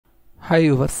Hi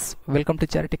yours, welcome to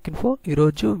చారిటెక్ info.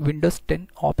 ఈరోజు Windows 10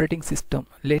 operating system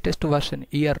latest version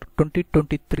year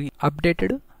 2023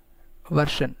 updated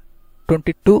version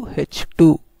 22H2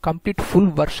 complete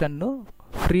full వర్షన్ను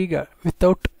ఫ్రీగా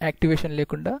without activation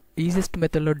లేకుండా easiest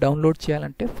మెథడ్లో download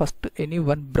చేయాలంటే first any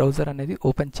one browser అనేది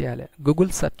open చేయాలి.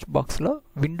 Google search బాక్స్లో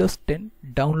Windows 10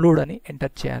 download అని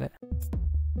enter చేయాలి.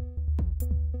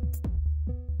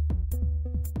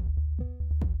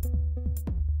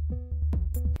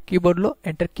 కీబోర్డ్లో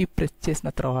ఎంటర్ కీ ప్రెస్ చేసిన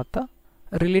తర్వాత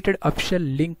రిలేటెడ్ అఫిషియల్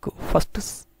లింక్ ఫస్ట్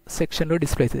సెక్షన్లో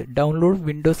డిస్ప్లే అవుతుంది. Download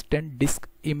Windows 10 disc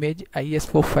image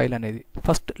ISO file అనేది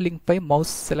ఫస్ట్ లింక్ పై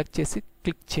మౌస్ సెలెక్ట్ చేసి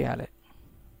క్లిక్ చేయాలి.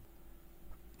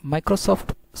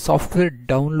 Microsoft software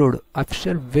download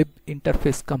official web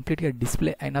interface కంప్లీట్గా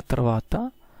డిస్ప్లే అయిన తర్వాత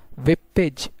వెబ్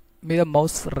పేజ్ మీద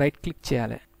మౌస్ రైట్ క్లిక్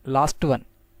చేయాలి. లాస్ట్ వన్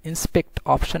ఇన్స్పెక్ట్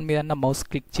ఆప్షన్ మీద మౌస్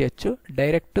క్లిక్ చేయొచ్చు.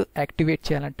 డైరెక్ట్ యాక్టివేట్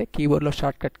చేయాలంటే కీబోర్డ్లో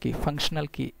shortcut key functional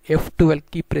key F12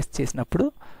 key press చేసినప్పుడు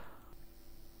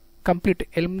కంప్లీట్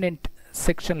ఎలిమినెంట్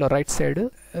సెక్షన్లో రైట్ సైడ్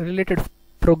రిలేటెడ్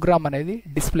ప్రోగ్రామ్ అనేది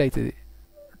డిస్ప్లే అవుతుంది.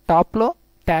 టాప్లో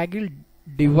ట్యాగిల్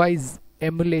డివైస్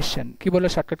ఎమ్యులేషన్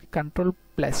కీబోర్డ్లో షార్ట్కట్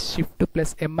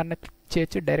Ctrl+Shift+M అన్న క్లిక్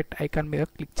చేయొచ్చు. డైరెక్ట్ ఐకాన్ మీద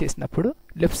క్లిక్ చేసినప్పుడు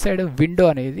లెఫ్ట్ సైడ్ విండో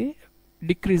అనేది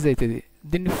డిక్రీజ్ అవుతుంది.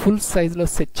 దీన్ని ఫుల్ సైజ్లో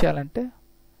సెట్ చేయాలంటే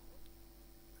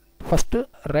ఫస్ట్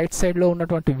రైట్ సైడ్లో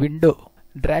ఉన్నటువంటి విండో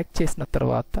డ్రాగ్ చేసిన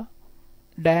తర్వాత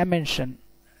డైమెన్షన్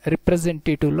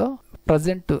రిప్రజెంటేటివ్లో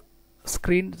ప్రజెంట్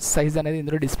స్క్రీన్ సైజ్ అనేది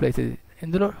ఇందులో డిస్ప్లే అవుతుంది.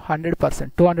 ఇందులో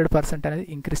 100% 200% అనేది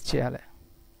ఇంక్రీజ్ చేయాలి.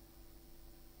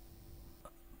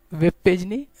 వెబ్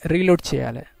పేజ్ని రీలోడ్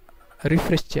చేయాలి,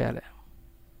 రిఫ్రెష్ చేయాలి.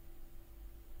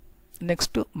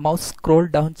 నెక్స్ట్ మౌస్ స్క్రోల్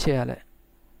డౌన్ చేయాలి.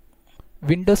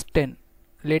 Windows 10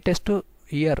 latest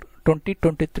year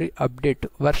 2023 update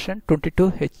version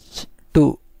 22H2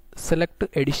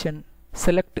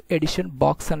 select edition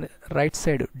box అని right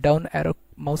side down arrow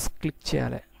mouse click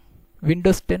చేయాలి.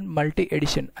 Windows 10 multi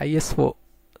edition ISO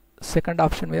second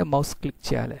option మీద మౌస్ క్లిక్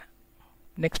చేయాలి.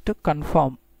 Next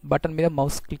confirm button మీద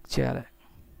mouse click చేయాలి.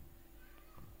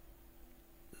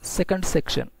 Second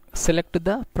section select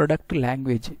the product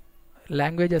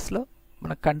లాంగ్వేజెస్లో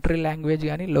మన country language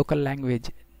కానీ local language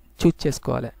choose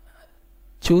చేసుకోవాలి.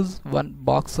 Choose one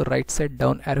box right side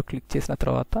down arrow click చేసిన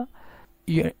తర్వాత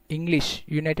English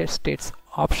United states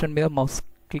option మీద మౌస్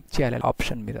క్లిక్ చేయాలి.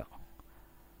 ఆప్షన్ మీద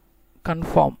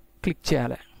కన్ఫర్మ్ క్లిక్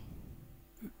చేయాలి.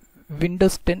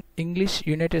 Windows 10 English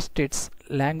United states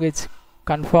language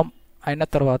confirm అయిన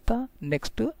తర్వాత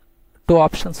నెక్స్ట్ 2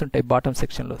 ఆప్షన్స్ ఉంటాయి బాటమ్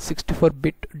సెక్షన్లో.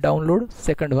 64-బిట్ డౌన్లోడ్,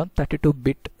 సెకండ్ వన్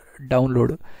 32-బిట్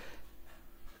డౌన్లోడ్.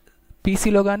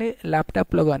 పీసీలో కానీ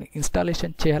ల్యాప్టాప్లో కానీ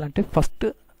ఇన్స్టాలేషన్ చేయాలంటే ఫస్ట్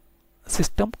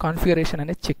సిస్టమ్ కాన్ఫిగరేషన్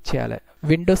అనేది చెక్ చేయాలి.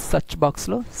 విండోస్ సెర్చ్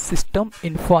బాక్స్లో సిస్టమ్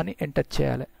ఇన్ఫో అని ఎంటర్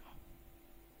చేయాలి.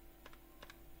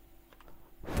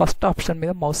 ఫస్ట్ ఆప్షన్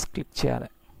మీద మౌస్ క్లిక్ చేయాలి.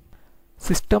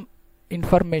 సిస్టమ్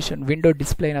ఇన్ఫర్మేషన్ విండో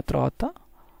డిస్ప్లే అయిన తర్వాత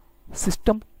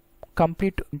సిస్టమ్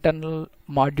కంప్లీట్ ఇంటర్నల్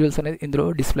మాడ్యూల్స్ అనేది ఇందులో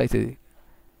డిస్ప్లే అవుతుంది.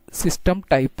 System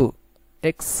type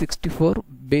X64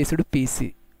 based PC,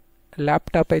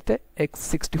 laptop అయితే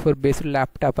X64 బేస్డ్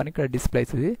ల్యాప్టాప్ అని ఇక్కడ డిస్ప్లే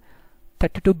అవుతుంది.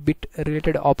 32-బిట్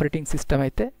రిలేటెడ్ ఆపరేటింగ్ సిస్టమ్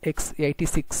అయితే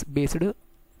X86 బేస్డ్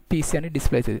పీసీ అని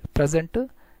డిస్ప్లే అవుతుంది. Present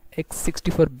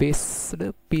X64 based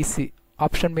PC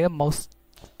option మీద మౌస్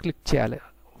క్లిక్ చేయాలి.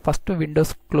 ఫస్ట్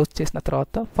విండోస్ క్లోజ్ చేసిన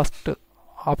తర్వాత ఫస్ట్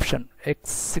ఆప్షన్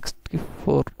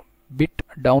X64-బిట్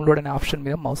డౌన్లోడ్ అనే ఆప్షన్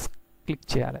మీద మౌస్ క్లిక్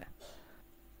చేయాలి.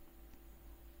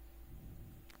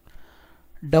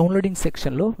 డౌన్లోడింగ్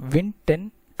సెక్షన్లో win 10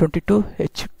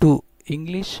 22H2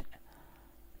 English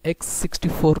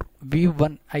X64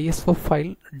 V1 ISO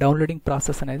file downloading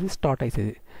process అనేది స్టార్ట్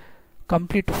అవుతుంది.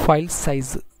 Complete file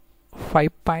size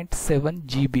 5.7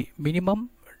 GB. Minimum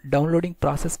downloading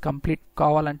process complete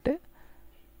కావాలంటే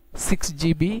 6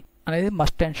 GB అనేది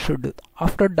must and should.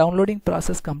 After downloading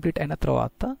process complete అయిన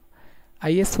తర్వాత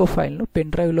ISO ఫైల్ను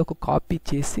పెన్డ్రైవ్లోకి కాపీ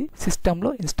చేసి సిస్టంలో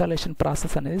ఇన్స్టాలేషన్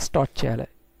ప్రాసెస్ అనేది స్టార్ట్ చేయాలి.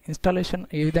 ఇన్స్టాలేషన్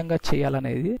ఏ విధంగా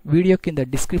చేయాలనేది వీడియో కింద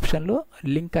డిస్క్రిప్షన్లో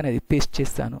లింక్ అనేది పేస్ట్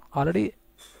చేస్తాను. ఆల్రెడీ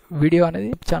వీడియో అనేది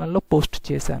ఛానల్లో పోస్ట్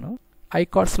చేశాను.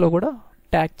 ఐకార్డ్స్లో కూడా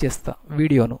ట్యాగ్ చేస్తా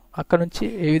వీడియోను. అక్కడ నుంచి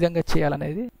ఏ విధంగా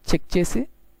చేయాలనేది చెక్ చేసి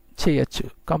చేయొచ్చు.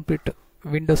 కంప్లీట్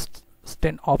విండోస్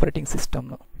 10 ఆపరేటింగ్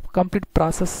సిస్టమ్ను కంప్లీట్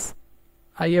ప్రాసెస్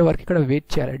అయ్యే వరకు ఇక్కడ వెయిట్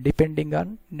చేయాలి డిపెండింగ్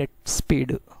ఆన్ నెట్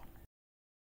స్పీడ్.